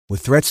With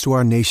threats to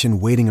our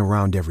nation waiting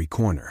around every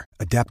corner,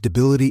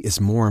 adaptability is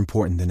more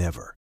important than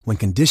ever. When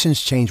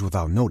conditions change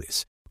without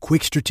notice,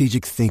 quick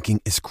strategic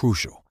thinking is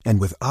crucial.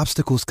 And with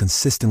obstacles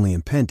consistently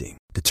impending,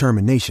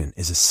 determination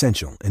is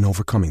essential in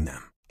overcoming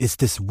them. It's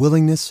this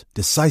willingness,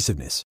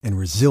 decisiveness, and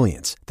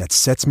resilience that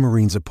sets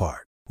Marines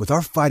apart. With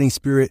our fighting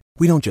spirit,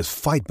 we don't just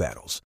fight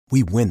battles,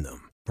 we win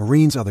them.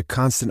 Marines are the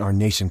constant our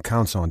nation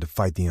counts on to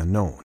fight the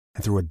unknown.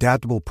 And through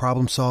adaptable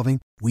problem solving,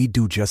 we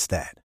do just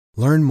that.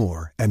 Learn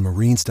more at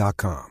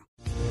marines.com.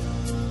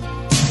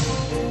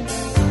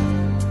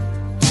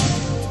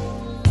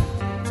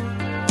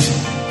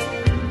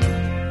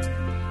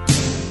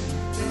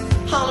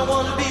 I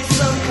wanna be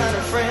some kind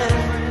of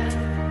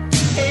friend.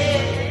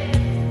 Hey.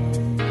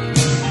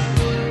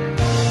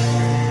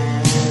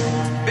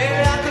 Baby,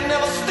 I could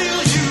never steal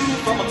you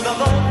from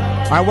another.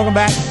 All right, welcome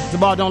back. The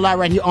Ball Don't Lie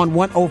right here on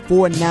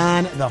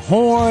 104.9 The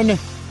Horn. It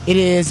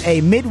is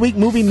a midweek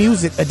movie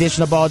music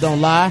edition of Ball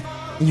Don't Lie.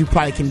 And you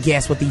probably can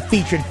guess what the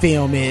featured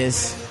film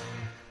is.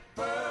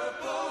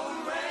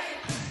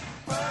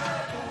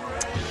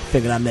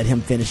 Figured I'd let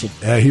him finish it.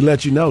 Yeah, he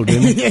let you know,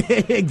 didn't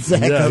he?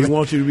 Exactly. Yeah, he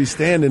wants you to be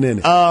standing in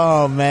it.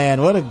 Oh,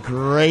 man, what a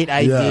great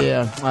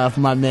idea for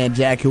my man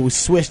Jack, who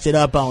switched it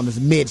up on us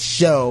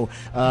mid-show.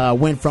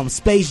 Went from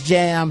Space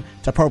Jam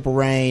to Purple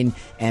Rain.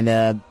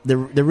 And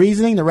the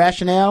reasoning, the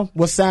rationale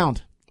was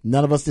sound.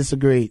 None of us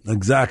disagreed.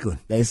 Exactly.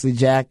 Basically,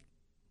 Jack,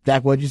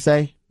 what'd you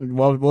say?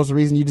 What was the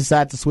reason you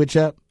decided to switch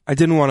up? I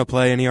didn't want to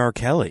play any R.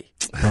 Kelly.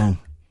 Boom.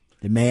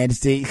 The man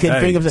just couldn't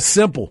think of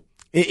simple.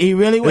 He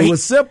really was. It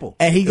was simple.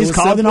 And he just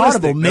called an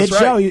audible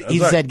mid-show. He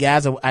said,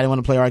 guys, I didn't want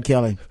to play R.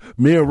 Kelly.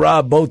 Me and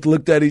Rob both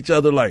looked at each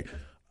other like,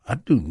 I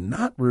do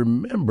not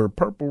remember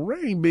Purple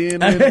Rain being in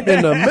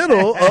the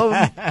middle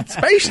of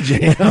Space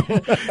Jam.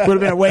 Would have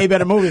been a way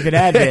better movie if it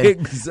had been.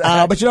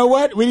 Exactly. But you know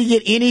what? We didn't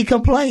get any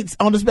complaints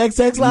on the Spec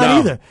Sex line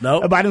either.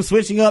 Nope. About him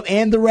switching up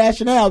and the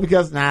rationale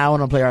because, I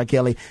want to play R.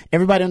 Kelly.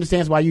 Everybody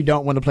understands why you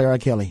don't want to play R.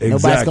 Kelly. Exactly.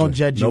 Nobody's going to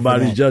judge you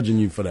Nobody's for that. judging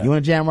you for that. You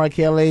want to jam R.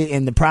 Kelly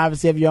in the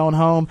privacy of your own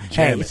home?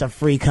 Jam it. It's a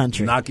free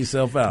country. Knock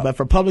yourself out. But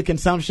for public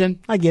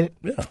consumption, I get it.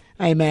 Yeah.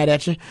 I ain't mad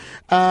at you.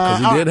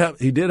 Because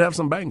he did have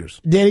some bangers.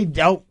 Did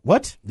he? Oh,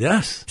 what?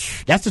 Yes.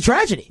 That's the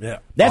tragedy. Yeah.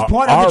 That's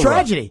part of the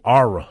tragedy.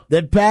 Aura.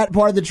 The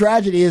part of the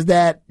tragedy is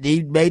that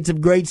he made some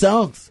great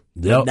songs.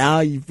 Yep. But now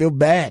you feel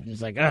bad.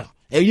 It's like, oh.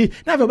 You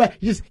not feel bad.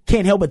 You just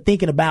can't help but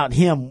thinking about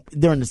him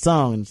during the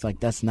song. And it's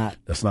like, that's not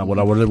what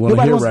I want to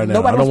hear right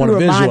now. I don't want to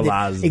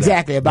visualize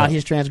exactly about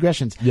his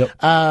transgressions. Yep.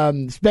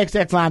 Spec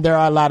Sex Line, there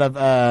are a lot of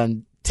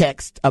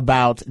text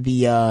about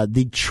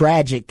the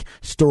tragic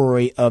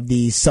story of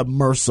the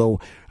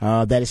submersal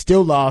that is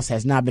still lost,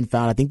 has not been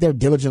found. I think they're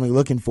diligently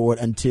looking for it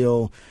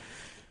until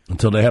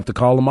they have to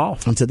call them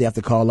off. Until they have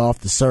to call off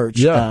the search.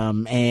 Yeah.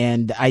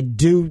 And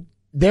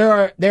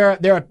there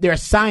are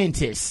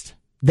scientists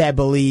that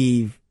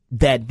believe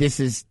that this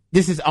is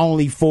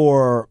only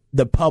for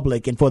the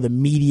public and for the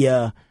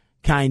media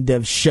kind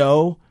of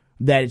show,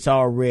 that it's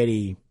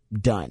already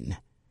done.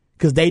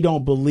 Because they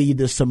don't believe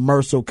the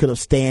submersal could have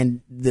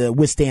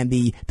withstand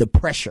the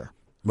pressure,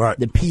 right?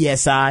 The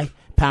PSI,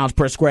 pounds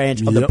per square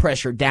inch of the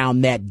pressure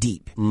down that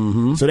deep.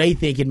 Mm-hmm. So they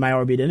think it might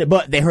already be done.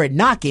 But they heard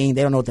knocking.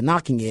 They don't know what the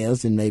knocking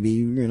is, and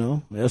maybe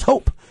there's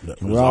hope.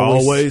 There's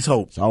always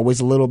hope. It's always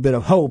a little bit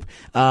of hope.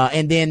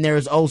 And then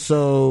there's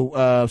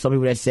also some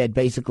people that said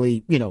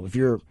basically, if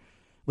you're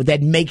with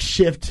that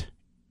makeshift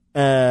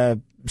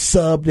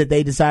sub that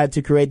they decided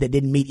to create that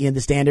didn't meet any of the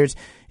standards,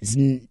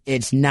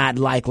 it's not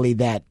likely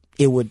that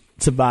it would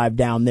survive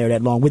down there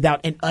that long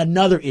without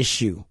another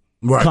issue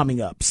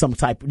coming up, some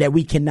type that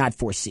we cannot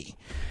foresee.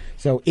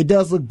 So it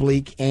does look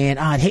bleak, and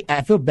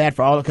I feel bad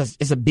for all of it because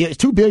it's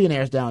two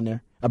billionaires down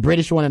there, a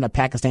British one and a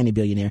Pakistani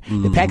billionaire.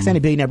 Mm-hmm. The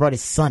Pakistani billionaire brought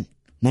his son,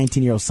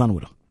 19-year-old son,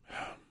 with him.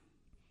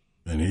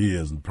 And he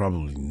is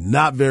probably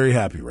not very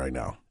happy right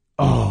now.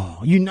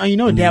 Oh,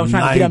 Dad was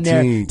trying to get him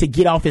there to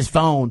get off his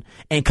phone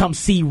and come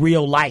see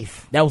real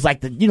life. That was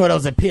like that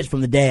was a pitch from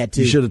the dad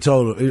too. You should have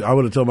told him. I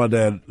would have told my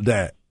dad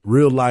that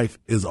real life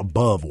is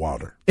above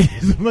water.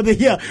 where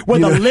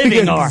the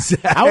living are.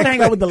 I want to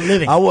hang out with the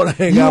living. I want to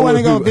hang out with You want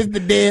to go visit the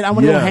dead. I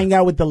want to go hang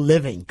out with the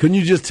living. Couldn't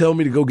you just tell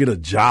me to go get a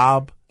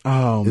job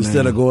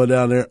instead of going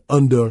down there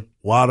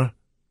underwater?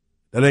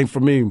 That ain't for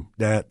me,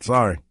 Dad.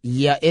 Sorry.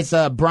 Yeah, it's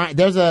Brian.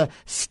 There's the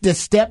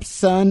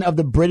stepson of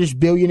the British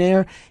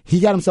billionaire. He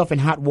got himself in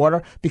hot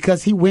water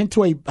because he went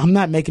to I'm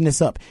not making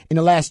this up. In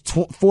the last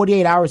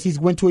 48 hours, he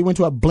went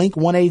to a Blink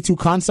 182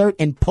 concert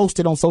and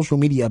posted on social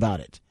media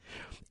about it.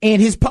 And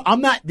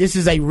this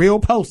is a real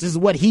post. This is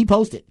what he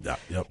posted.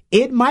 Yep.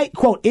 It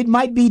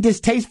might be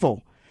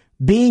distasteful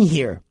being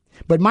here,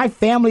 but my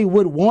family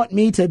would want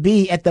me to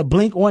be at the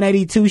Blink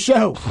 182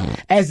 show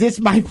as it's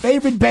my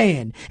favorite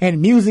band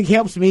and music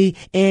helps me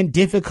in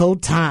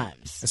difficult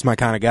times. That's my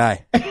kind of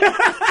guy.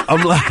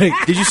 I'm like,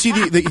 did you see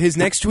his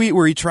next tweet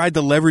where he tried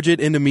to leverage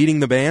it into meeting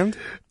the band?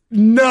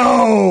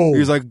 No. He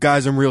was like,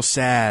 guys, I'm real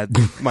sad.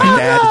 My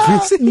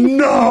dad.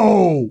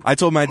 No. I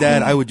told my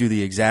dad I would do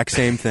the exact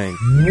same thing.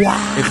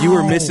 Wow. If you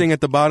were missing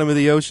at the bottom of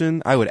the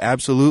ocean, I would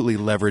absolutely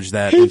leverage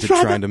that into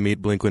trying to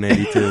meet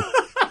Blink-182.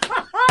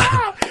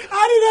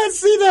 I did not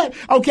see that.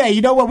 Okay,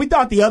 you know what? We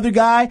thought the other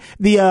guy,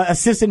 the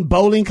assistant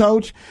bowling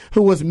coach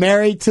who was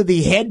married to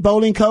the head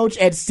bowling coach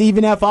at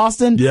Stephen F.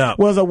 Austin,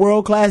 was a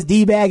world-class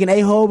D-bag and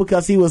a-hole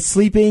because he was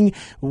sleeping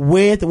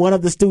with one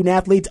of the student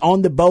athletes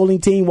on the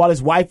bowling team while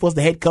his wife was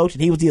the head coach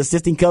and he was the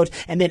assistant coach.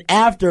 And then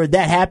after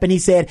that happened, he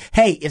said,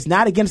 hey, it's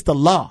not against the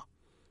law.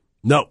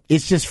 No.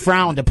 It's just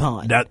frowned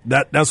upon.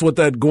 That's what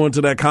that going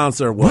to that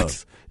concert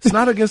was. What? It's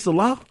not against the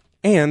law.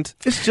 And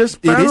it's just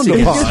it is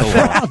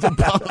frowned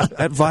upon.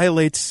 That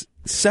violates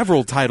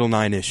several Title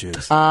IX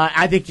issues.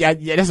 I think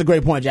that's a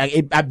great point, Jack.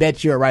 I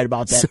bet you're right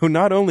about that. So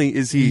not only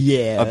is he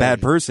a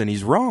bad person,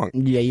 he's wrong.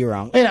 Yeah, you're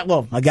wrong.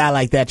 Well, a guy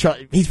like that,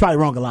 he's probably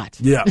wrong a lot.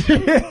 Yeah,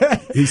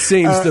 he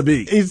seems to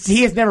be.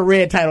 He has never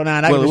read Title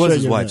IX. Well, it was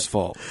his wife's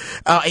fault.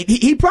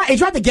 He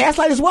tried to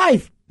gaslight his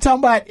wife. Talking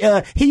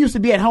about he used to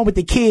be at home with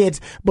the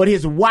kids, but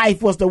his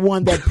wife was the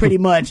one that pretty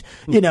much,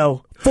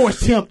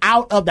 forced him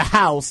out of the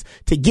house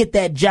to get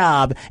that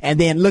job, and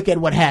then look at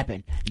what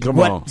happened. Come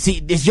on.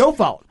 See, it's your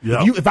fault.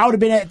 Yep. If I would have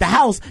been at the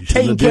house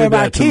taking care of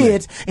our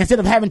kids instead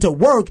of having to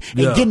work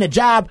and getting a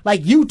job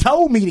like you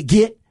told me to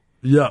get,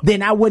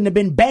 then I wouldn't have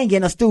been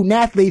banging a student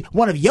athlete,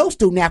 one of your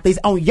student athletes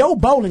on your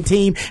bowling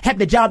team, having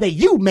the job that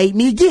you made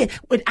me get,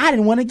 but I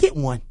didn't want to get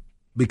one.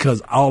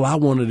 Because all I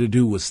wanted to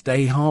do was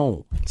stay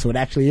home. So it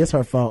actually is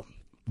her fault.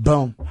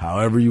 Boom.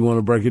 However you want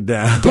to break it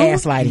down.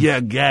 Gaslighting. Yeah,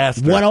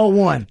 gaslighting.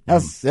 101.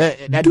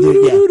 That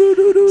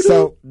dude,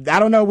 So I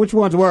don't know which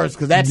one's worse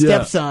because that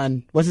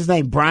stepson, what's his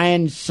name,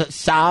 Brian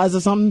Shaz or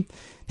something?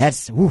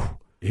 That's,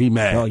 he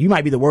mad. Oh, you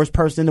might be the worst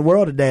person in the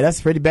world today. That's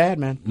pretty bad,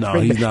 man. No,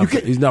 he's not.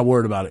 He's not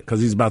worried about it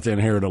because he's about to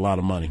inherit a lot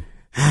of money.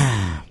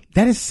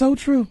 That is so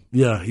true.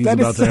 Yeah, he's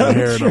about to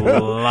inherit a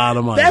lot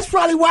of money. That's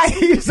probably why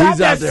he's out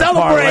there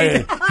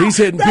celebrating. He's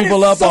hitting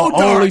people up on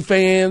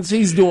OnlyFans.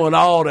 He's doing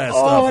all that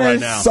stuff right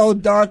now. So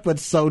dark, but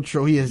so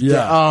true. He is. You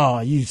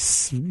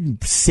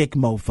sick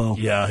mofo.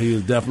 Yeah, he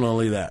is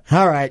definitely that.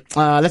 All right,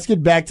 let's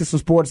get back to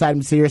some sports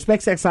items here.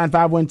 SpexX sign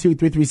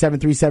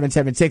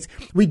 512-337-3776.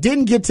 We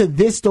didn't get to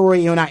this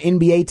story on our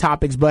NBA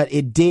topics, but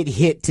it did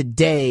hit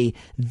today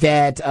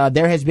that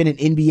there has been an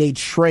NBA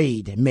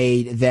trade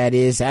made that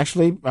is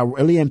actually a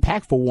really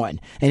impactful one,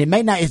 and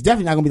it's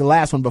definitely not going to be the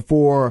last one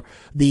before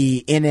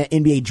the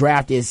NBA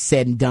draft is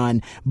said and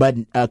done. But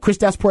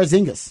Kristaps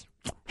Porzingis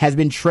has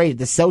been traded.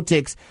 The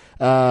Celtics,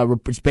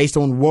 it's based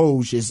on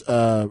Woj's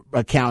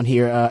account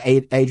here,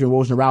 Adrian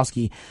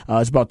Wojnarowski,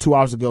 it's about 2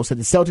 hours ago, said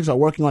the Celtics are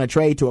working on a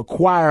trade to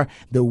acquire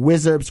the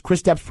Wizards'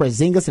 Kristaps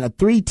Porzingis in a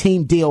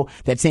 3-team deal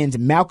that sends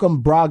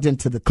Malcolm Brogdon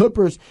to the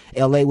Clippers.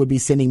 LA would be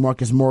sending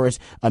Marcus Morris,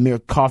 Amir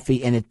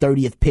Coffey, and a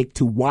 30th pick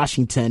to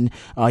Washington.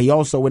 He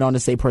also went on to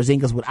say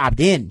Porzingis would opt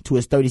in to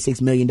his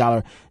 $36 million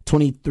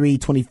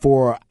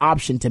 23-24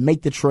 option to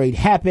make the trade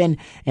happen,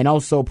 and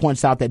also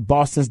points out that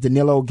Boston's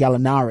Danilo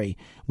Gallinari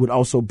would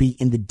also be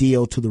in the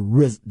deal to the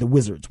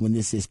Wizards when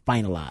this is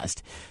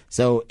finalized.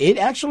 So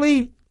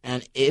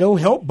it'll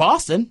help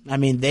Boston. I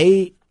mean,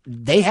 they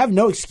have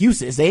no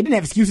excuses. They didn't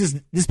have excuses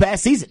this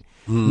past season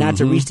not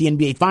to reach the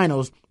NBA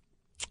Finals.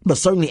 But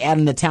certainly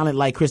adding a talent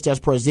like Kristaps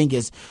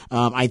Porzingis,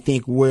 I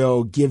think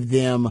will give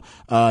them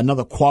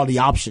another quality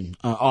option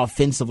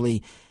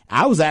offensively.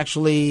 I was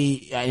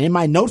actually, in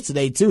my notes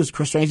today too,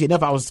 strangely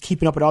enough, I was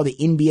keeping up with all the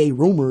NBA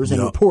rumors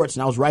and reports,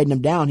 and I was writing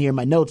them down here in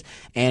my notes.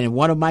 And in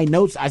one of my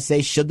notes, I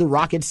say, should the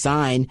Rockets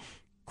sign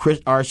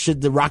or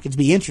should the Rockets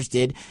be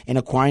interested in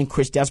acquiring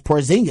Kristaps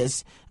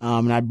Porzingis?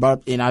 And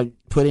I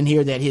put in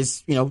here that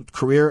his,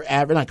 career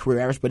average, not career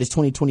average, but his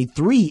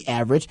 2023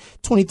 average,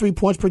 23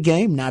 points per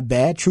game, not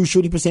bad. True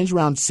shooting percentage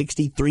around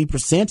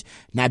 63%,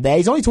 not bad.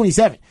 He's only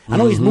 27. I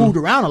know he's moved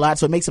around a lot,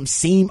 so it makes him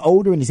seem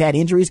older, and he's had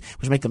injuries,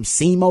 which make him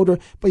seem older,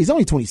 but he's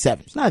only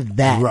 27. It's not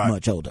that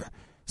much older.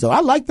 So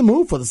I like the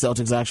move for the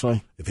Celtics,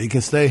 actually. If he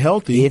can stay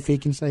healthy.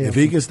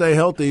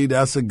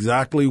 That's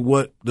exactly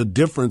what the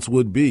difference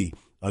would be.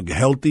 A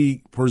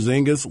healthy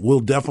Porzingis will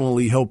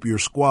definitely help your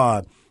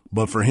squad.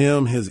 But for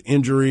him, his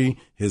injury,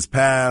 his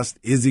past,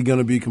 is he going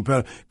to be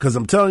competitive? Because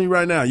I'm telling you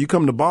right now, you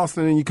come to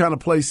Boston and you kind of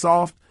play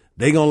soft,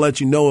 they're going to let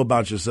you know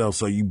about yourself.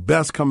 So you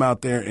best come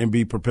out there and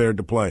be prepared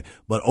to play.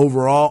 But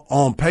overall,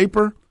 on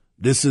paper,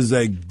 this is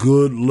a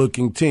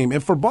good-looking team.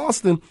 And for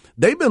Boston,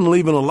 they've been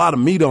leaving a lot of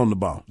meat on the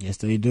bone. Yes,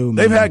 they do, man.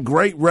 They've had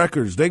great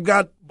records. They've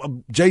got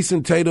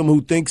Jason Tatum, who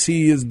thinks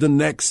he is the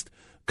next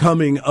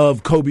coming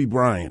of Kobe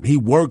Bryant. He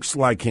works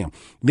like him.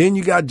 Then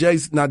you got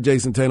not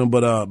Jason Tatum,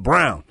 but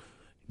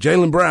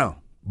Jaylen Brown,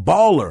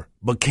 baller.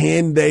 But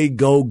can they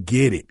go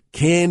get it?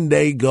 Can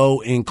they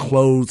go and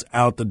close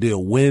out the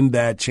deal, win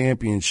that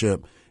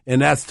championship?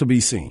 And that's to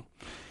be seen.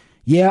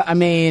 Yeah, I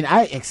mean,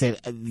 I said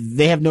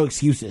they have no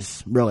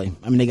excuses, really.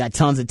 I mean, they got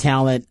tons of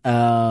talent,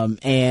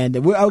 and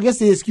I guess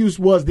the excuse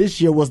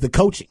this year was the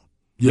coaching.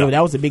 Yeah.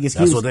 That was the big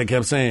excuse. That's what they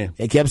kept saying.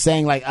 They kept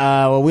saying, like,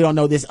 well, we don't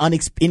know this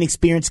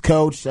inexperienced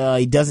coach.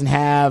 He doesn't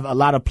have a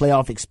lot of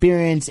playoff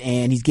experience,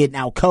 and he's getting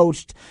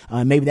out-coached.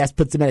 Maybe that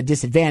puts him at a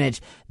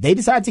disadvantage. They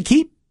decided to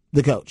keep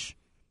the coach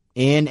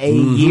in a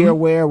year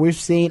where we've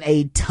seen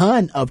a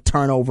ton of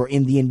turnover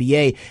in the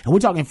NBA. And we're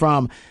talking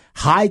from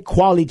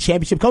high-quality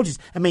championship coaches.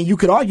 I mean, you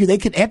could argue they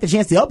could have the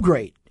chance to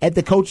upgrade at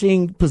the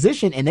coaching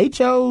position, and they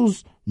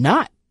chose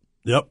not.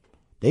 Yep.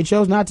 They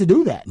chose not to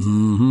do that.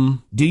 Mm-hmm.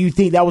 Do you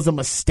think that was a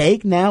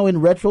mistake now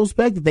in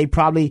retrospect, that they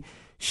probably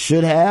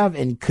should have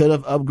and could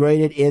have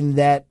upgraded in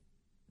that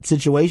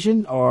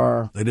situation?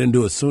 Or they didn't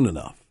do it soon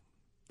enough.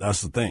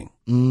 That's the thing.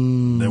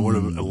 There would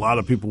have, a lot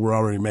of people were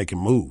already making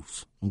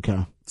moves.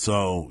 Okay.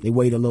 So they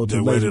waited a little too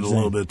late. They waited a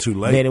little bit too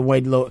late. They didn't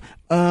wait a little.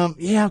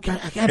 Yeah,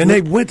 and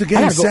they went to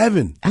Game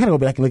 7. I gotta go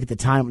back and look at the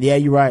time. Yeah,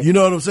 you're right. You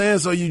know what I'm saying?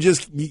 So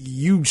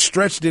you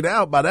stretched it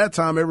out. By that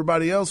time,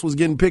 everybody else was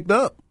getting picked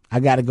up. I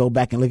got to go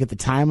back and look at the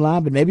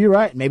timeline, but maybe you're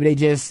right. Maybe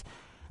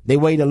they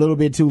waited a little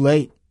bit too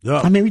late.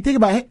 Yeah. I mean, think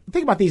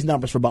about these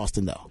numbers for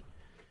Boston though,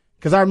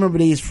 because I remember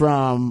these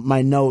from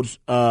my notes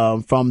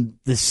from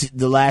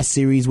the last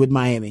series with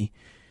Miami.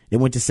 They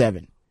went to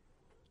 7.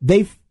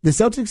 The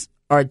Celtics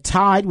are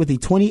tied with the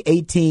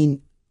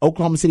 2018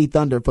 Oklahoma City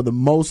Thunder for the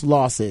most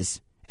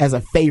losses as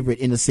a favorite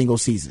in a single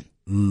season.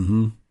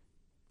 Mm-hmm.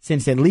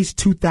 Since at least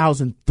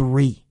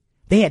 2003,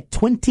 they had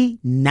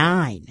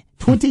 29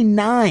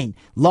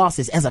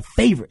 losses as a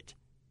favorite.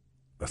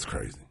 That's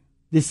crazy.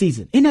 This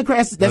season. Isn't that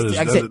crazy? That's,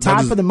 like I said,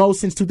 tied for the most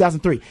since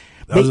 2003.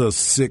 That was a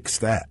sick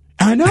stat.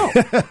 I know.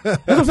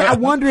 I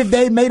wonder if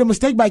they made a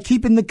mistake by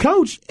keeping the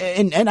coach.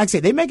 And like I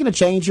said, they're making a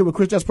change here with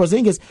Kristaps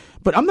Porzingis.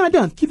 But I'm not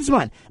done. Keep this in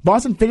mind.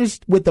 Boston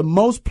finished with the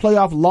most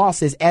playoff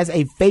losses as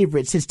a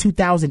favorite since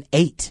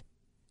 2008.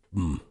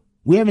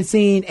 We haven't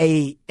seen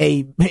a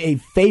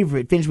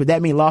favorite finish with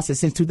that many losses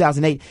since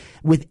 2008.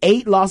 With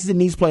 8 losses in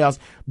these playoffs,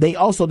 the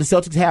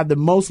Celtics have the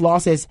most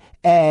losses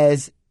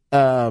as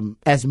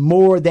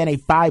more than a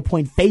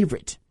 5-point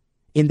favorite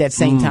in that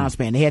same time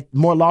span. They had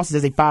more losses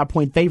as a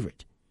 5-point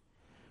favorite.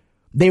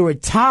 They were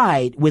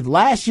tied with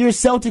last year's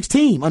Celtics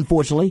team,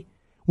 unfortunately,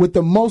 with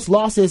the most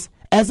losses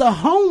as a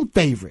home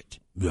favorite.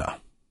 Yeah.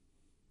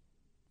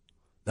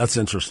 That's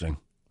interesting.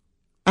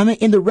 I mean,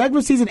 in the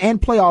regular season and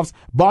playoffs,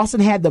 Boston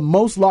had the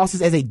most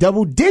losses as a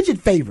double-digit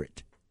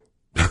favorite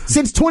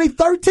since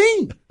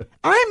 2013.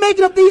 I ain't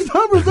making up these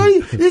numbers.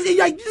 This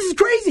is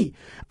crazy.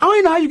 I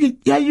don't know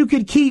how you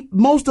could keep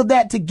most of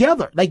that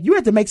together. Like, you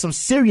had to make some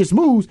serious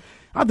moves.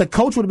 I thought the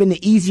coach would have been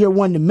the easier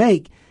one to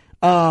make.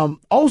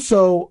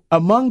 Also,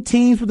 among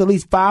teams with at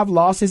least 5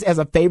 losses as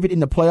a favorite in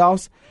the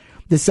playoffs,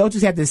 the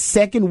Celtics had the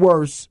second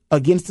worst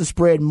against the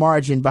spread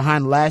margin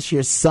behind last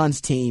year's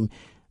Suns team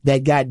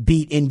that got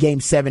beat in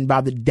Game 7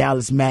 by the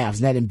Dallas Mavs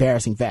in that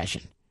embarrassing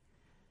fashion.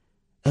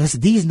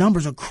 These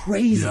numbers are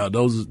crazy. Yeah,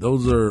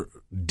 those are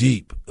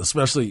deep,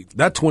 especially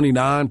that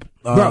 29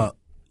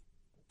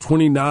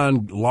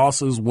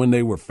 losses when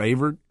they were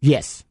favored.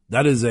 Yes.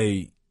 That is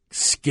a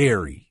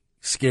scary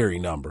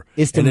number.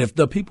 And if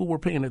the people were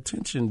paying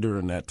attention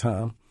during that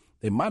time,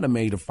 they might have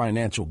made a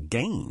financial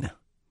gain.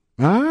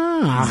 Yeah,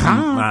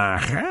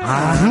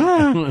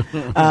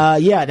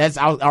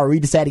 I'll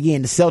read the stat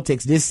again. The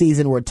Celtics this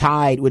season were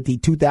tied with the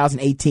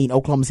 2018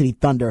 Oklahoma City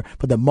Thunder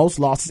for the most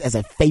losses as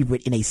a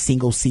favorite in a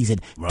single season.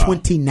 Wow.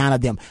 29 of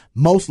them.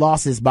 Most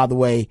losses, by the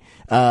way,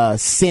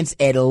 since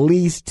at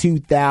least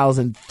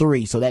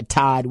 2003. So that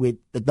tied with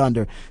the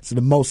Thunder. So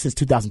the most since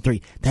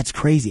 2003. That's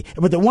crazy.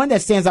 But the one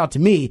that stands out to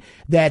me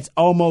that's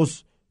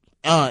almost,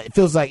 it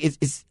feels like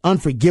it's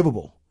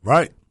unforgivable.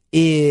 Right.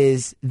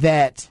 Is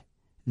that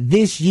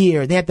this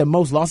year, they had the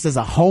most losses as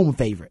a home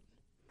favorite.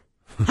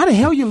 How the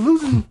hell are you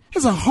losing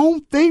as a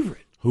home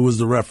favorite? Who was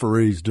the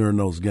referees during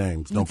those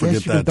games? Don't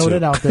forget that, too. Throw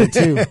that out there,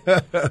 too.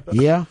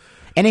 Yeah.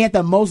 And they had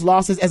the most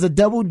losses as a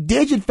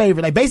double-digit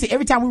favorite. Like, basically,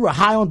 every time we were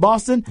high on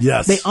Boston,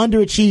 yes, they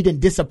underachieved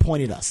and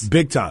disappointed us.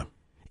 Big time.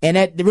 And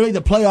that really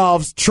the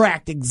playoffs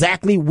tracked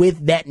exactly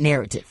with that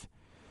narrative.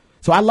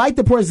 So I like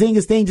the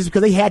Porzingis thing just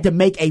because they had to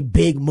make a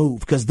big move.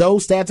 Because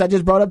those stats I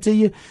just brought up to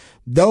you,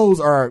 those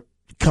are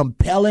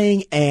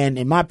compelling and,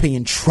 in my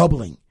opinion,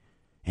 troubling.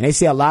 And they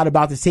say a lot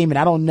about this team, and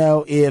I don't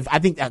know I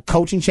think a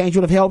coaching change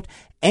would have helped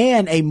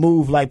and a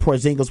move like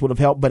Porzingis would have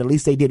helped, but at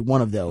least they did one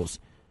of those.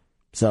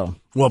 So,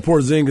 well,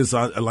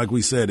 Porzingis, like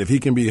we said, if he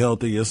can be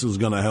healthy, this is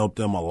going to help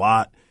them a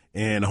lot,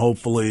 and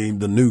hopefully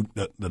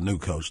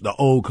the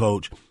old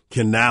coach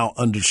can now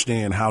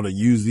understand how to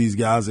use these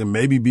guys and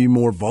maybe be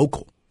more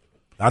vocal.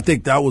 I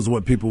think that was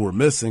what people were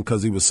missing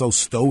because he was so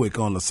stoic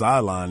on the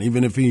sideline.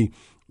 Even if he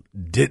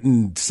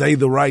didn't say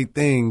the right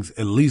things,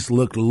 at least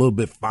looked a little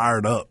bit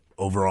fired up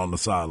over on the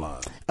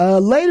sideline.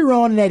 Later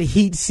on in that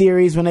Heat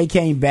series, when they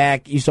came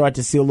back, you start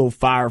to see a little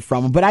fire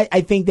from him. But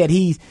I think that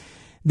he's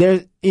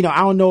there. I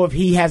don't know if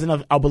he has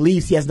enough. I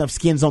believe he has enough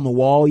skins on the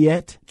wall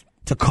yet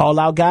to call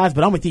out guys.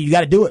 But I'm with you. You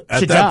got to do it.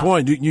 At that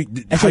point,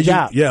 that's your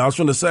job. Yeah, I was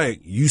going to say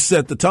you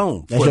set the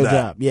tone. That's your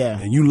job. Yeah,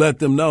 and you let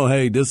them know,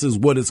 hey, this is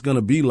what it's going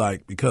to be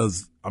like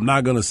because I'm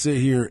not going to sit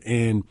here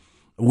and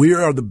we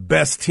are the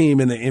best team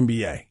in the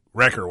NBA.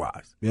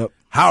 record-wise. Yep.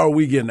 How are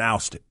we getting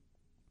ousted?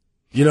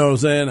 You know what I'm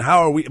saying?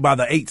 How are we by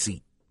the 8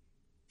 seed?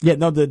 Yeah,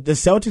 no, the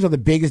Celtics are the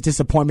biggest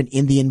disappointment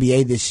in the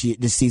NBA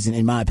this season,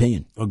 in my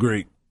opinion.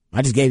 Agreed.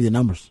 I just gave you the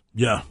numbers.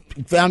 Yeah.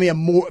 Found me a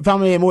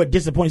more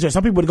disappointing story.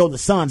 Some people would go the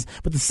Suns,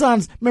 but the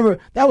Suns, remember,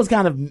 that was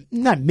kind of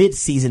not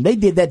mid-season. They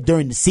did that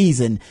during the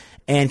season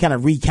and kind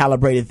of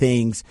recalibrated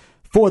things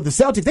for the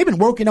Celtics. They've been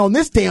working on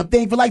this damn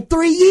thing for like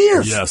 3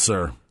 years. Yes,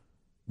 sir.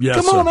 Yes,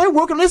 Come on, man.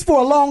 Working on this for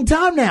a long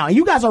time now. And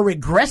you guys are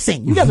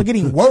regressing. You guys are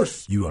getting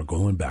worse. You are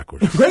going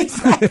backwards.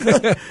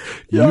 Exactly.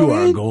 You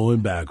are going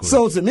backwards.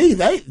 So to me,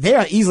 they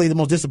are easily the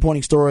most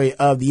disappointing story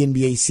of the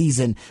NBA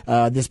season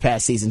this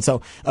past season.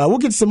 So we'll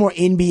get some more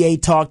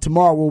NBA talk.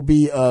 Tomorrow will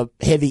be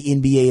heavy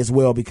NBA as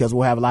well because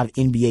we'll have a lot of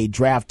NBA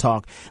draft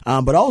talk.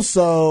 But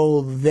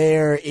also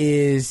there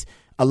is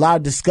a lot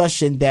of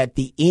discussion that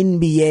the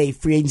NBA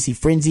free agency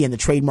frenzy and the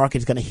trade market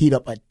is going to heat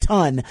up a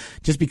ton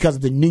just because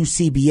of the new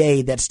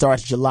CBA that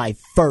starts July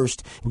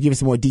 1st. We'll give you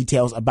some more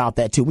details about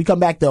that too. When we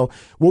come back though,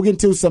 we'll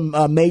get into some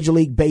Major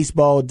League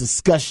Baseball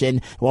discussion.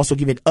 We'll also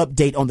give you an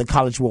update on the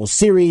College World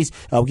Series.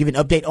 We'll give you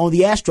an update on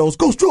the Astros.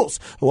 Go Stros!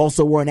 Who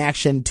also were in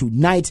action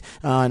tonight.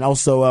 And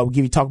also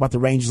we'll talk about the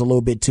Rangers a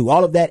little bit too.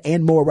 All of that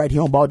and more right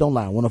here on Ball Don't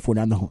Lie,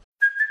 104.9 The Horn.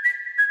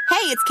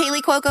 Hey, it's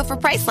Kaylee Cuoco for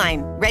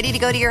Priceline. Ready to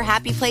go to your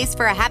happy place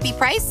for a happy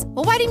price?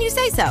 Well, why didn't you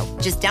say so?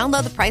 Just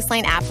download the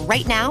Priceline app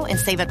right now and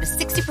save up to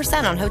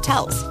 60% on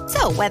hotels.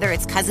 So whether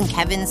it's Cousin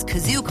Kevin's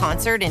Kazoo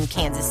Concert in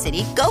Kansas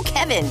City, go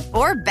Kevin,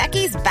 or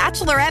Becky's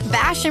Bachelorette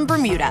Bash in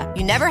Bermuda,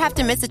 you never have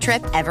to miss a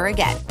trip ever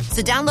again.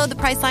 So download the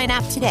Priceline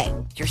app today.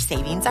 Your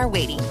savings are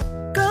waiting.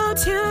 Go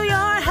to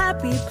your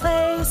happy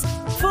place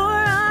for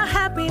a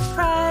happy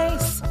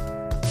price.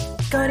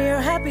 Go to your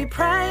happy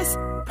price,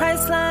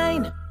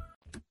 Priceline.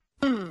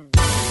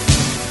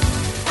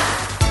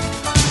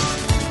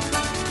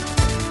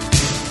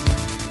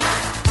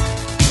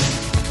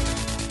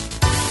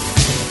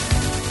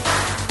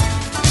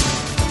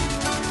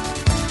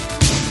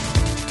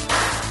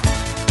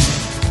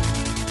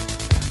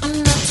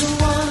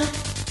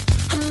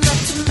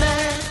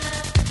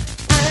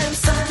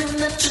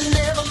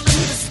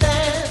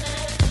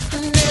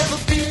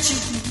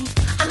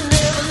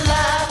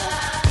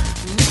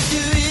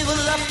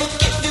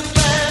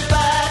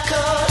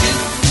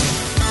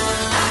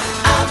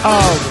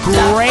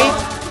 Oh,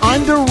 great,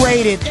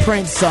 underrated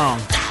Prince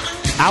song.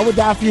 I Would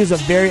Die For You is a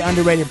very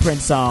underrated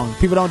Prince song.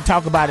 People don't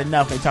talk about it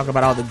enough. They talk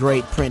about all the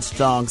great Prince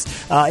songs.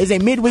 It's a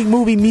midweek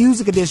movie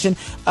music edition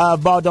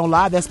of Ball Don't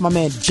Lie. That's my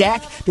man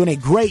Jack doing a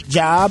great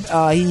job.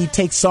 He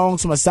takes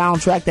songs from a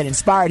soundtrack that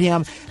inspired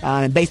him,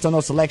 and based on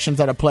those selections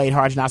that are played,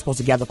 Hard's not supposed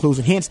to gather clues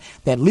and hints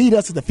that lead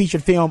us to the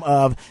featured film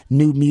of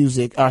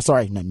midweek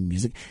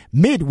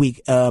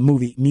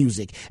movie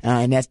music.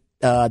 And that's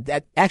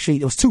that actually,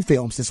 it was 2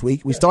 films this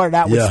week. We started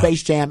out with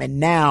Space Jam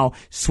and now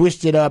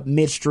switched it up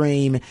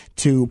midstream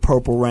to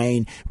Purple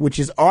Rain, which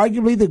is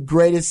arguably the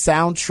greatest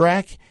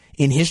soundtrack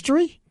in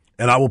history.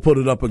 And I will put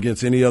it up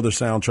against any other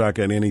soundtrack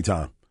at any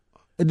time.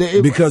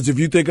 Because if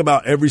you think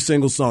about every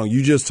single song,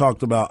 you just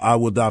talked about I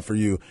Will Die For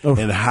You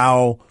and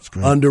how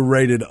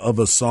underrated of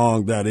a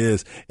song that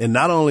is. And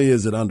not only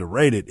is it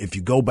underrated, if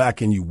you go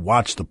back and you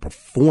watch the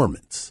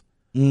performance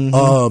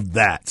of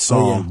that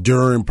song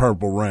during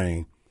Purple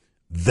Rain,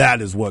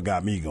 that is what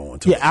got me going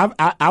to it.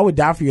 I Would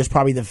Die For You is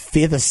probably the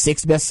 5th or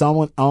 6th best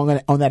song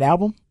on that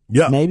album.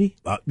 Yeah. Maybe.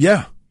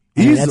 Yeah.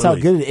 Easily. That's how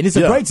good it is. And it's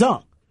a great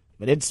song.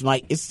 But it's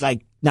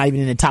like not even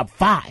in the top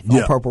 5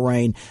 on Purple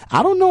Rain.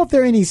 I don't know if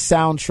there are any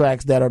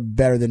soundtracks that are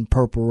better than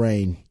Purple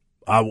Rain.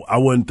 I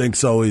wouldn't think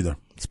so either.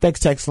 Specs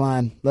text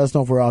line. Let us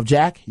know if we're off.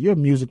 Jack, you're a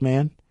music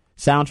man.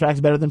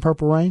 Soundtracks better than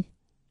Purple Rain?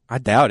 I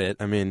doubt it.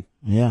 I mean,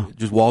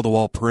 just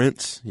wall-to-wall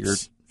Prince.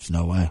 There's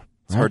no way.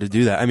 It's hard to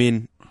do that. I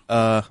mean,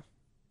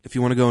 if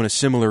you want to go in a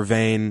similar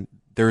vein,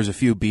 there's a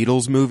few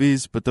Beatles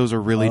movies, but those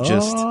are really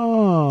just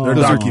they're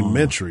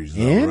documentaries.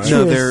 Though,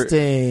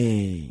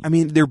 interesting.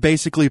 Right? They're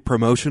basically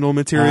promotional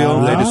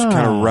material. They just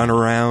kind of run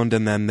around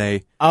and then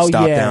they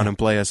stop down and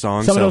play a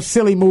song. Some of those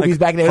silly movies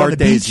back there Hard on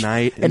the Day's beach,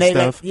 Night and they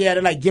stuff.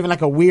 they're like giving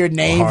like a weird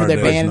name for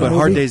their band. But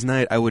Hard Day's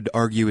Night, I would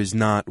argue, is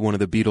not one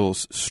of the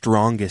Beatles'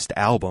 strongest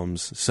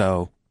albums.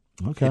 So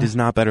it is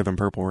not better than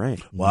Purple Rain.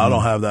 Well, I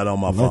don't have that on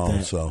my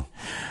phone, so.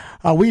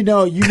 We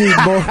know you need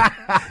more.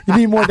 You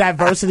need more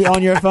diversity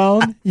on your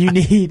phone. You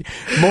need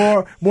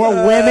more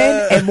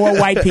women and more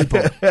white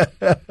people.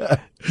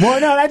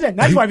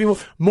 Not white people.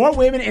 More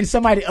women and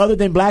somebody other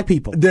than black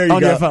people. There you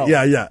on go. your phone.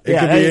 Yeah. It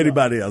could be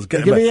anybody else. It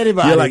could be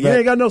anybody. You're like, you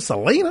ain't got no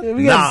Selena?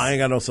 Nah, I ain't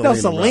got no Selena. No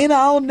Selena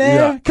on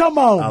there? Yeah. Come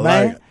on,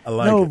 man. I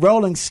like no it.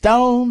 Rolling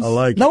Stones. I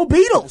like no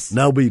Beatles.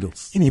 No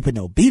Beatles. You need to put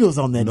no Beatles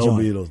on that joint. No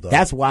Beatles, though.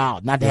 That's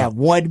wild. Not to have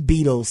one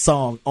Beatles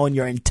song on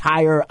your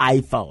entire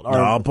iPhone. No,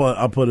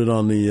 I'll put it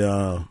on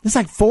the. It's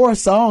like 4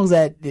 songs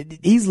that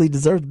easily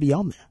deserve to be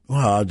on there.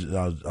 Well,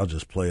 I'll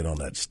just play it on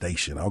that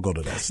station. I'll go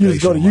to that station. You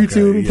just go to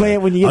YouTube and play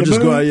it when you get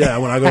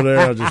when I go there,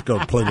 I'll just go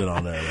put it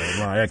on there.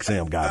 My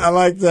XM got it. I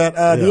like that.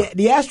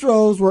 The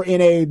Astros were in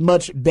a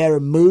much better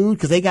mood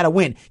because they got to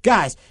win.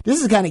 Guys, this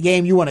is the kind of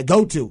game you want to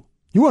go to.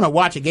 You want to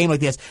watch a game like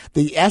this.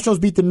 The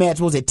Astros beat the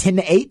Mets, what was it,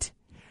 10-8?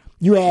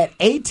 You had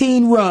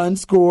 18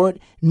 runs scored,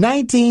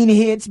 19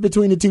 hits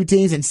between the two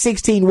teams, and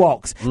 16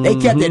 walks. They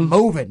kept it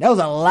moving. That was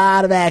a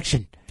lot of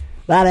action.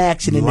 A lot of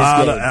action in this game.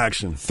 A lot of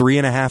action.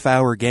 3.5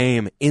 hour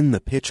game in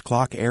the pitch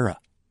clock era.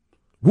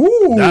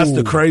 Woo. That's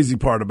the crazy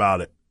part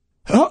about it.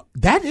 Huh?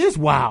 That is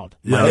wild.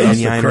 Yeah, that's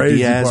the Yandy crazy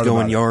Diaz part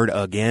going about it. yard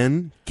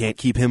again. Can't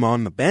keep him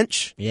on the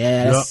bench.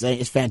 Yeah,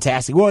 it's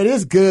fantastic. Well, it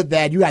is good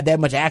that you got that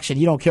much action.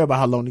 You don't care about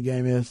how long the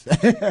game is.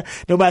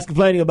 Nobody's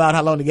complaining about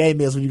how long the game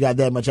is when you got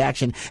that much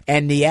action.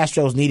 And the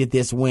Astros needed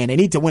this win. They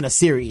need to win a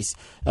series,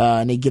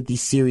 and they get the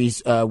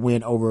series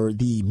win over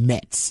the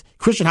Mets.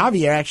 Christian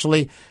Javier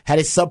actually had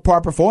a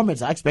subpar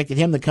performance. I expected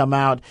him to come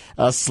out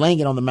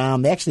slinging on the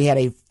mound. They actually had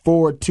a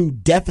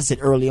 4-2 deficit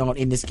early on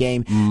in this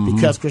game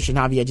because Christian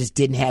Javier just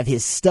didn't have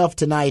his stuff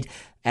tonight.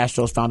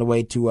 Astros found a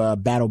way to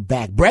battle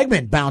back.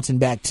 Bregman bouncing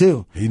back,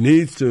 too. He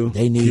needs to.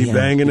 They need Keep him.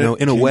 banging it.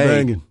 In a Keep way,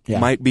 banging. it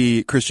might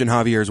be Christian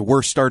Javier's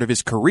worst start of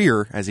his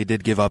career, as he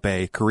did give up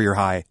a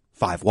career-high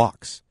 5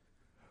 walks.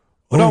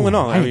 But all in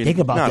all, I didn't think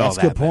about not that. all That's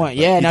a good bad, point.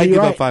 but Yeah, he no, did you're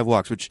give right. up 5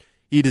 walks, which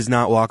he does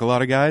not walk a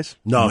lot of guys.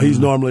 No, he's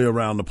normally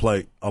around the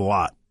plate a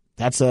lot.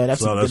 That's a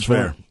good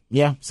fair. point.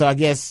 Yeah, so I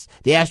guess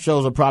the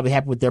Astros are probably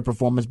happy with their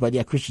performance, but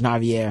yeah, Christian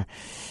Javier,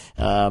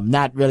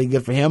 not really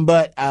good for him.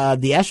 But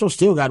the Astros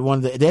still got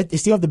they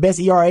still have the best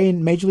ERA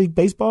in Major League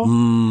Baseball.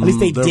 At least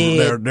they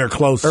did. They're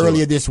close earlier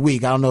to it. this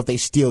week. I don't know if they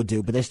still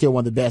do, but they're still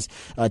one of the best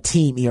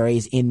team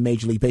ERAs in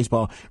Major League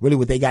Baseball. Really,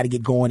 what they got to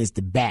get going is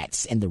the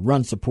bats and the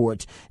run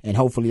support, and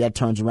hopefully that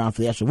turns around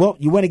for the Astros. Well,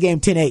 you win a game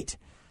 10-8.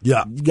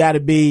 Yeah. You got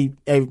to be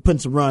putting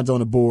some runs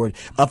on the board.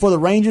 For the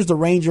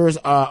Rangers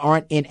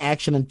aren't in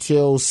action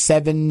until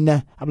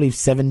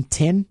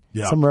 7:10.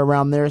 Yeah. Somewhere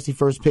around there is the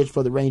first pitch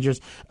for the Rangers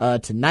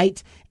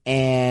tonight.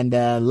 And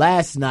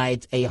last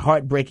night, a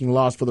heartbreaking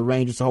loss for the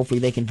Rangers, so hopefully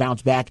they can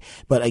bounce back.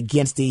 But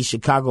against the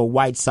Chicago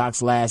White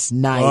Sox last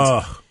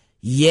night,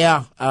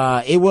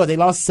 it was. They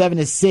lost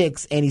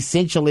 7-6, and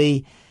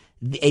essentially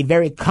a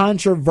very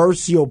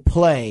controversial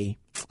play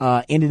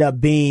ended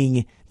up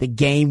being the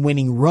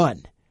game-winning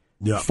run.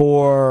 Yeah.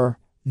 For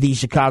the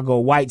Chicago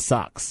White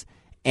Sox.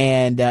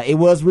 And it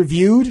was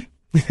reviewed,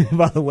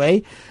 by the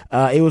way.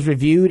 It was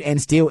reviewed,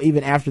 and still,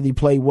 even after the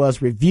play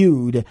was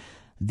reviewed,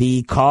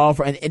 the call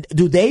for and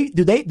do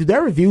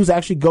their reviews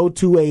actually go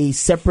to a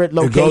separate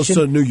location? It goes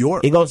to New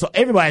York. So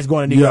everybody's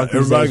going to New York.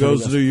 Everybody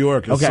goes to New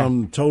York. It's Okay.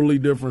 something totally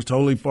different,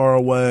 totally far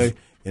away.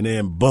 And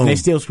then boom. And they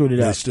still screwed it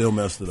up. They still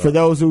messed it up. For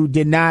those who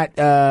did not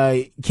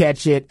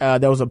catch it,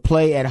 there was a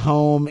play at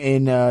home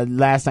in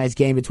last night's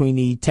game between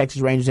the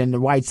Texas Rangers and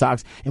the White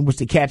Sox in which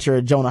the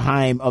catcher, Jonah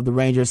Heim of the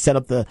Rangers, set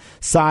up the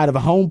side of a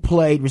home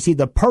plate, received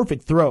a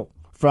perfect throw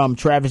from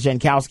Travis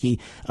Jankowski.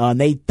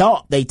 They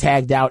thought they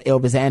tagged out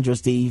Elvis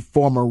Andrus, the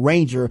former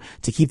Ranger,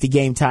 to keep the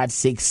game tied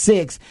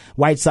 6-6.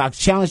 White Sox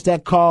challenged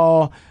that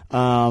call,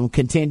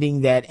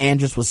 contending that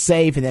Andrus was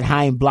safe and that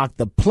Heim blocked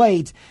the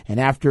plate. And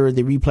after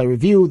the replay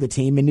review, the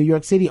team in New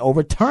York City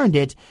overturned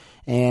it.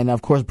 And,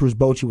 of course, Bruce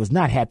Bochy was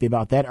not happy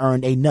about that,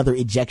 earned another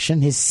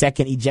ejection, his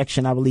second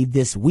ejection, I believe,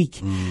 this week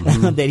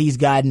that he's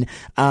gotten.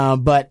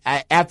 But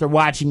after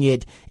watching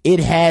it,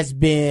 it has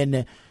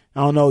been, I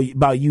don't know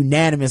about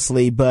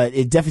unanimously, but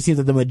it definitely seems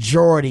that the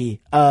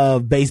majority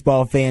of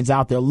baseball fans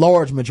out there,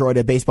 large majority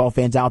of baseball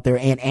fans out there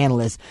and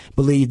analysts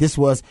believe this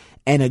was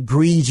an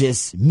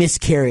egregious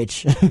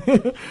miscarriage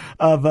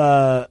of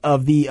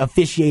the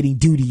officiating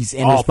duties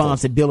and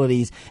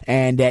responsibilities,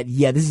 and that,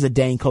 this is a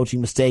dang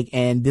coaching mistake,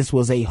 and this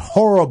was a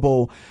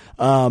horrible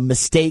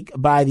mistake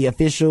by the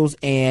officials,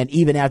 and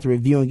even after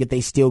reviewing it,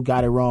 they still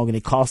got it wrong, and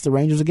it cost the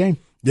Rangers a game.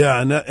 Yeah,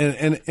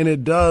 and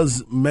it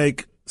does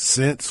make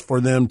sense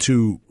for them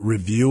to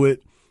review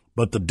it,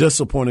 but the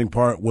disappointing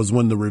part was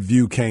when the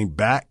review came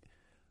back,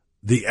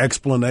 the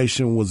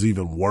explanation was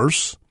even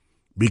worse,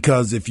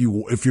 because if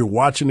you're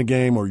watching the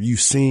game or you've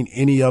seen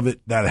any of it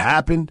that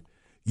happened,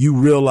 you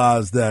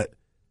realize that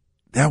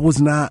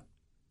was not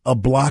a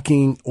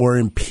blocking or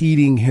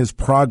impeding his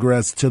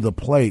progress to the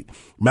plate.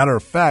 Matter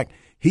of fact,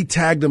 he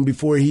tagged him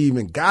before he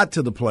even got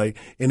to the plate,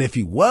 and if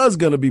he was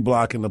going to be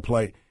blocking the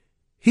plate,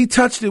 he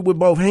touched it with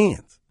both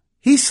hands.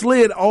 He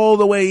slid all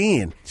the way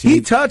in.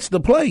 He touched the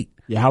plate.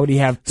 Yeah, how would he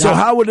have? So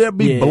how would that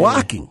be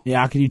blocking?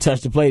 Yeah, how can you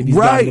touch the plate if he's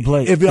blocking the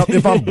plate?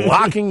 If I'm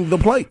blocking the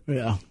plate.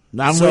 Yeah.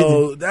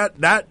 So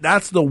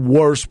that's the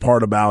worst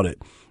part about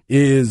it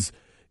is,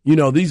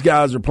 these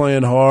guys are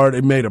playing hard.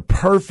 It made a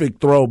perfect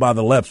throw by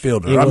the left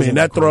fielder.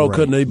 That throw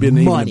couldn't have been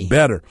even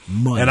better.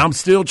 And I'm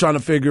still trying to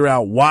figure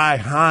out why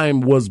Heim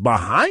was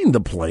behind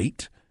the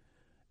plate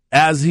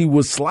as he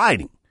was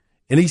sliding.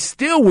 And he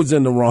still was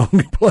in the wrong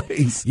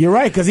place. You're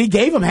right, because he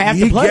gave him half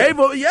the play. He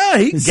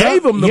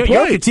gave him the play.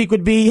 Your critique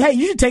would be, hey,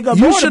 you should take up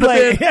you more of the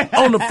play. been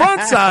on the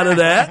front side of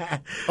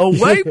that,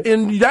 away,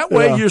 and that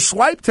way you're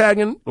swipe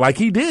tagging like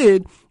he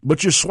did,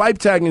 but you're swipe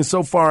tagging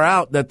so far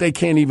out that they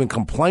can't even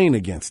complain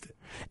against it.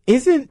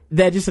 Isn't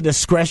that just a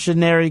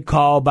discretionary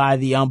call by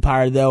the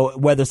umpire, though,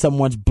 whether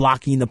someone's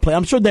blocking the play?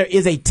 I'm sure there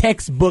is a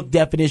textbook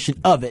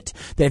definition of it,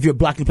 that if you're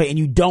blocking the play and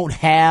you don't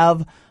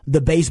have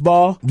the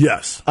baseball.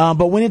 Yes.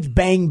 But when it's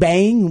bang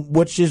bang,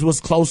 which was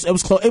close, it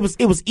was close.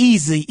 It was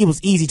easy. It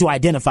was easy to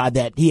identify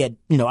that he had,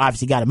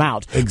 obviously got him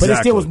out. Exactly. But it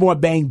still was more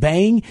bang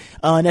bang.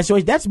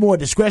 That's more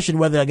discretion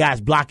whether a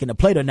guy's blocking the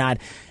plate or not.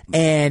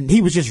 And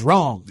he was just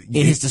wrong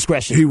in his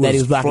discretion. He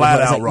was blocking flat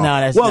the plate. out wrong. No,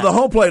 that's well, not. the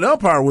home plate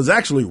umpire was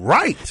actually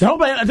right. The home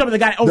plate umpire, the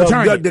guy that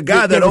overturned it. The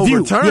guy that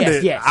overturned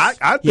it. Yes.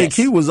 I think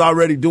he was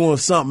already doing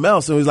something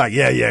else, and he was like,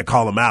 "Yeah,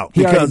 call him out."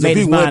 He Because if made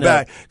he his went mind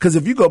back, up. because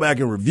if you go back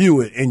and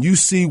review it, and you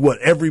see what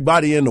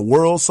everybody in the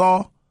world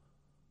saw,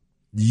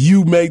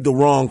 you made the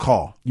wrong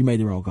call. You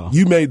made the wrong call.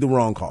 You made the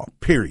wrong call.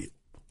 Period.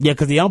 Yeah,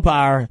 because the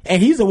umpire,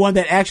 and he's the one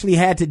that actually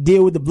had to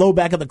deal with the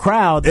blowback of the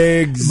crowd.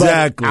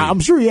 Exactly. But I'm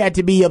sure he had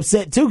to be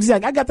upset too, because he's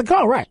like, I got the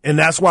call right. And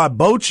that's why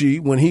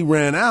Bochy, when he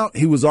ran out,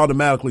 he was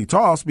automatically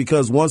tossed,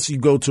 because once you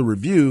go to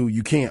review,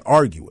 you can't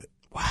argue it.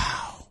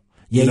 Wow.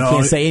 Yeah, you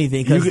can't say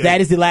anything, because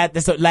that's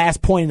the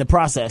last point in the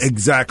process.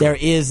 Exactly. There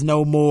is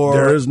no more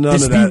There is none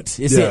dispute. of that.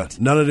 It's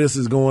it. None of this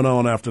is going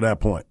on after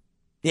that point.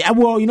 Yeah,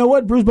 well, you know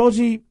what, Bruce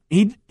Bochy,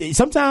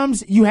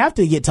 sometimes you have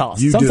to get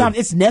tossed. Sometimes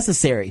it's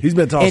necessary. He's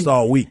been tossed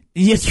all week.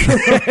 Yes.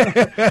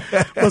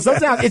 Well,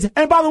 sometimes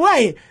and by the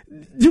way,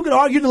 you could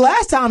argue the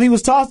last time he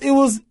was tossed, it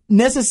was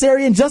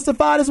necessary and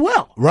justified as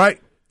well.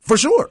 Right. For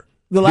sure.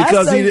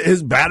 Because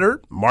his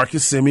batter,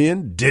 Marcus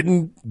Semien,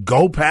 didn't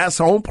go past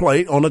home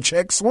plate on a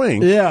check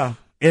swing. Yeah.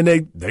 And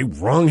they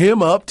rung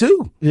him up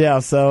too. Yeah,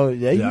 so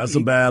that's a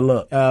bad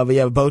look. But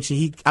yeah,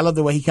 Bochy, I love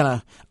the way he kind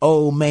of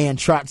old man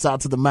trots out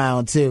to the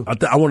mound too.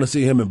 I want to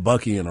see him and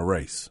Bucky in a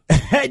race.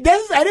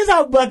 That is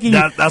how Bucky.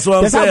 That's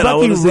what I'm saying. How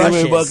Bucky rushes. Him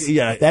and Bucky.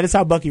 Yeah, that is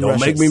how Bucky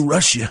rushes. Don't make me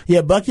rush you.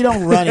 Yeah, Bucky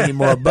don't run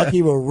anymore.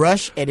 Bucky will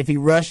rush, and if he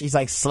rush, he's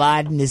like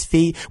sliding his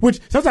feet,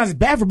 which sometimes is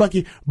bad for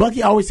Bucky.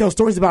 Bucky always tells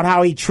stories about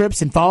how he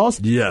trips and falls.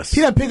 Yes,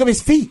 he doesn't pick up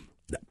his feet.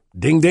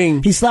 Ding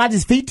ding. He slides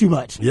his feet too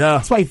much. Yeah,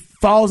 that's why he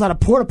falls out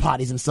of porta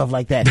potties and stuff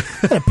like that.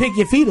 You gotta pick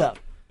your feet up.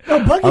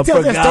 No, Bucky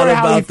tells that story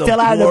how he fell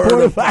out of the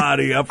porta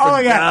potty. I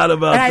forgot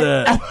about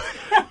that.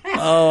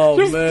 Oh,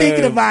 just man.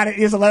 thinking about it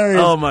is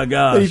hilarious. Oh, my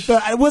gosh.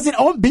 Was it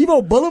on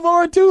Bevo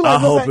Boulevard, too? I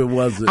hope it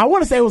wasn't. I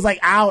want to say it was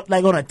out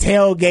on a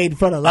tailgate in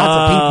front of lots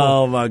of people.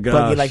 Oh, my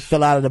gosh. Bucky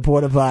fell out of the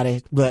porta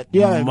potty. But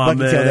yeah, Bucky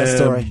tells that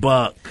story.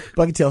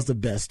 Bucky tells the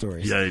best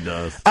stories. Yeah, he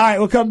does. All right,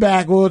 we'll come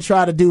back. We'll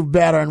try to do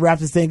better and wrap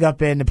this thing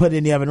up and put it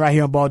in the oven right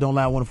here on Ball Don't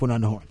Lie,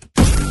 104.9 The Horn.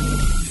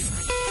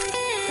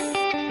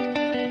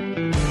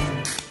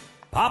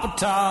 Papa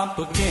Top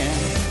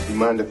again. You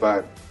mind if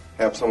I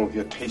have some of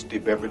your tasty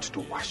beverage to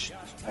wash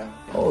this down?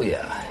 Oh,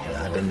 yeah.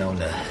 I've been known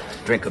to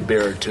drink a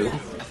beer or two.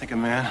 I think a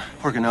man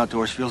working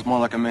outdoors feels more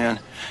like a man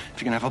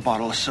if you can have a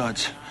bottle of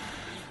suds.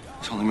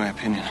 It's only my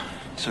opinion,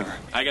 sir.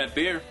 I got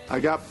beer.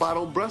 I got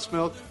bottled breast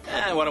milk.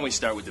 Why don't we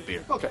start with the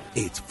beer? Okay.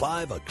 It's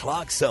 5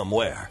 o'clock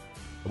somewhere.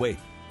 Wait,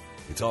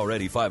 it's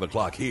already 5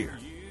 o'clock here.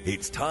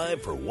 It's time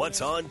for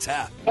What's on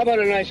Tap. How about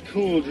a nice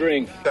cool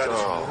drink? That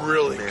is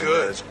really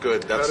good.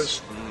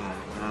 That's good.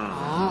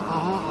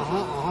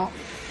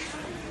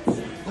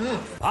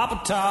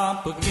 Papa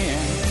Top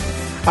again.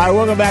 All right,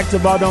 welcome back to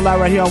Ball Don't Lie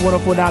right here on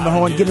 104.9 The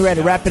Horn. Getting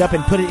ready to wrap it up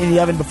and put it in the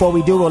oven. Before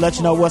we do, we'll let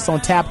you know what's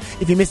on tap.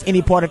 If you missed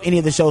any part of any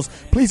of the shows,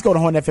 please go to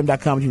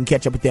hornfm.com. You can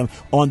catch up with them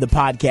on the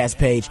podcast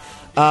page.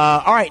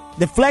 All right,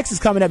 the Flex is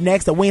coming up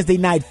next, the Wednesday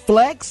Night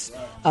Flex.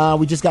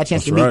 We just got a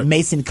chance to meet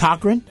Mason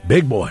Cochran.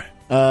 Big boy.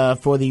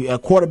 For the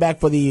quarterback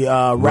for the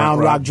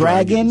Round Rock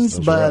Dragons,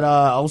 but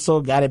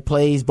also got it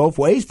plays both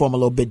ways for him a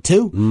little bit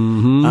too.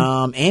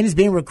 Mm-hmm. And is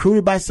being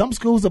recruited by some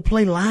schools to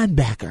play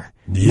linebacker.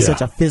 Yeah. He's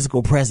such a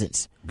physical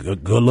presence.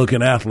 Good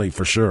looking athlete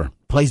for sure.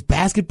 Plays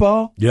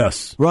basketball.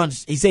 Yes.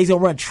 Runs. He says he's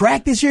gonna run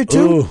track this year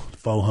too. Ooh,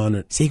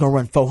 400. See, he's gonna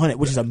run 400,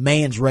 which is a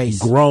man's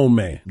race. Grown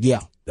man. Yeah.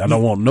 I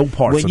don't want no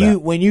parts of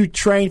that. When you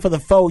train for the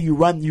foe, you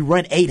run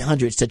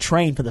 800s to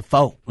train for the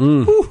foe.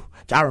 Whew.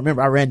 I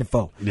remember I ran the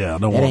foe. Yeah, I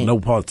don't want no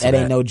parts of that. That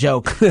ain't no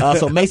joke.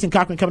 So Mason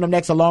Cochran coming up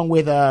next along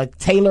with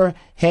Taylor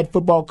head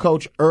football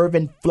coach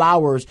Irvin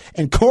Flowers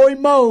and Corey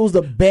Mose,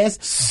 the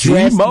best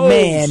dressed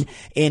man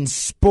in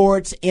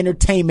sports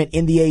entertainment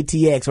in the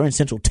ATX or in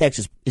Central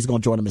Texas, is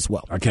going to join him as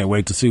well. I can't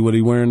wait to see what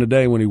he's wearing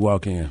today when he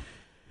walk in.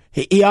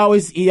 He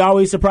always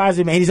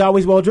surprises me, and he's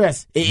always well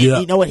dressed.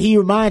 You know what? He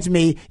reminds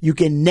me, you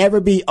can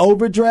never be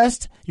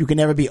overdressed. You can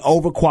never be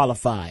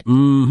overqualified.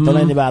 Mm-hmm. Don't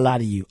let anybody lie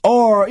to you.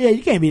 Or,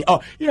 you can't be, you know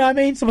what I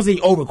mean? Someone say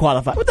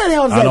overqualified. What the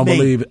hell does that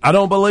mean? I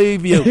don't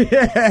believe you.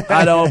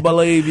 I don't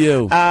believe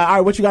you. All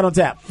right, what you got on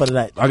tap for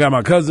tonight? I got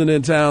my cousin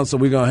in town, so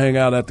we're going to hang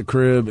out at the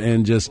crib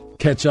and just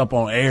catch up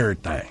on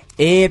everything.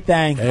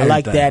 Everything. I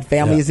like that.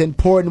 Family is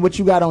important. What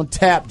you got on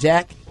tap,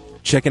 Jack?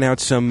 Checking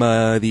out some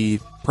the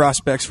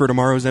prospects for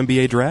tomorrow's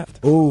NBA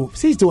draft. Ooh,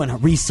 he's doing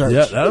research.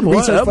 Yeah, that's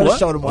research for the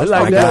show tomorrow.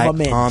 My guy,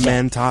 Tom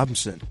N.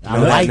 Thompson.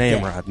 Know that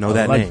name, Rob. Know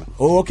that name.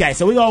 Okay,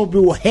 so we're going to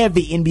do a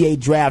heavy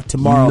NBA draft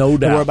tomorrow. No doubt.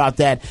 Don't worry about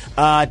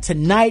that.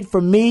 Tonight, for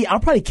me, I'll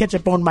probably catch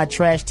up on my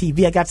trash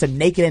TV. I got some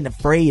Naked and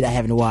Afraid I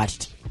haven't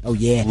watched. Oh,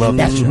 yeah. Love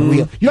that show.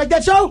 Real. You like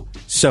that show?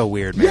 So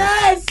weird, man.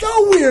 Yeah, it's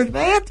so weird,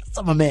 man.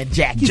 That's my man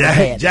Jack.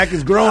 Jack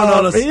is growing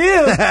on us. He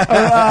is. All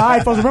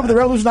right, folks, remember the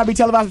revolution not be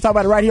televised. We talk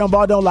about it right here on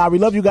Ball Don't Lie. We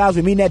love you guys.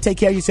 We mean that. Take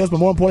care of yourselves, but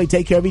more importantly,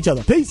 take care of each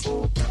other. Peace.